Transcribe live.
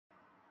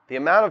The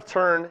amount of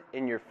turn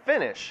in your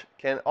finish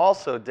can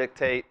also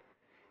dictate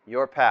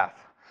your path.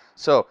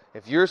 So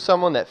if you're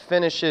someone that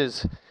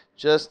finishes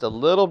just a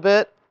little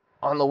bit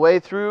on the way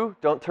through,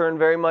 don't turn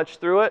very much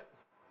through it,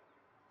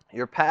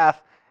 your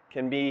path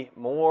can be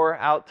more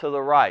out to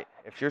the right.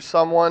 If you're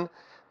someone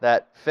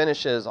that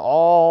finishes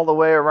all the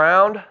way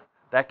around,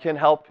 that can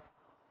help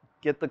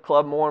get the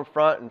club more in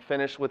front and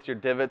finish with your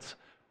divots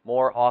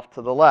more off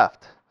to the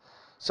left.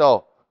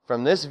 So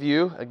from this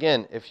view,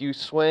 again, if you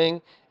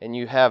swing and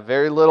you have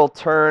very little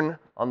turn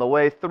on the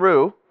way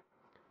through,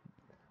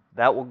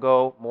 that will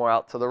go more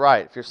out to the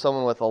right. If you're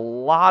someone with a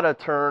lot of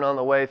turn on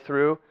the way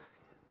through,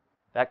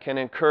 that can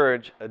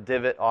encourage a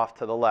divot off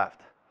to the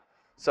left.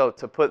 So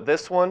to put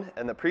this one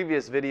and the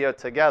previous video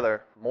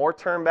together, more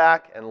turn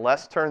back and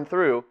less turn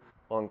through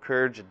will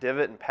encourage a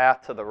divot and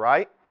path to the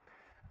right.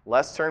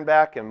 Less turn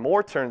back and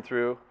more turn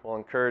through will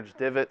encourage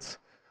divots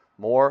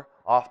more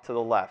off to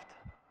the left.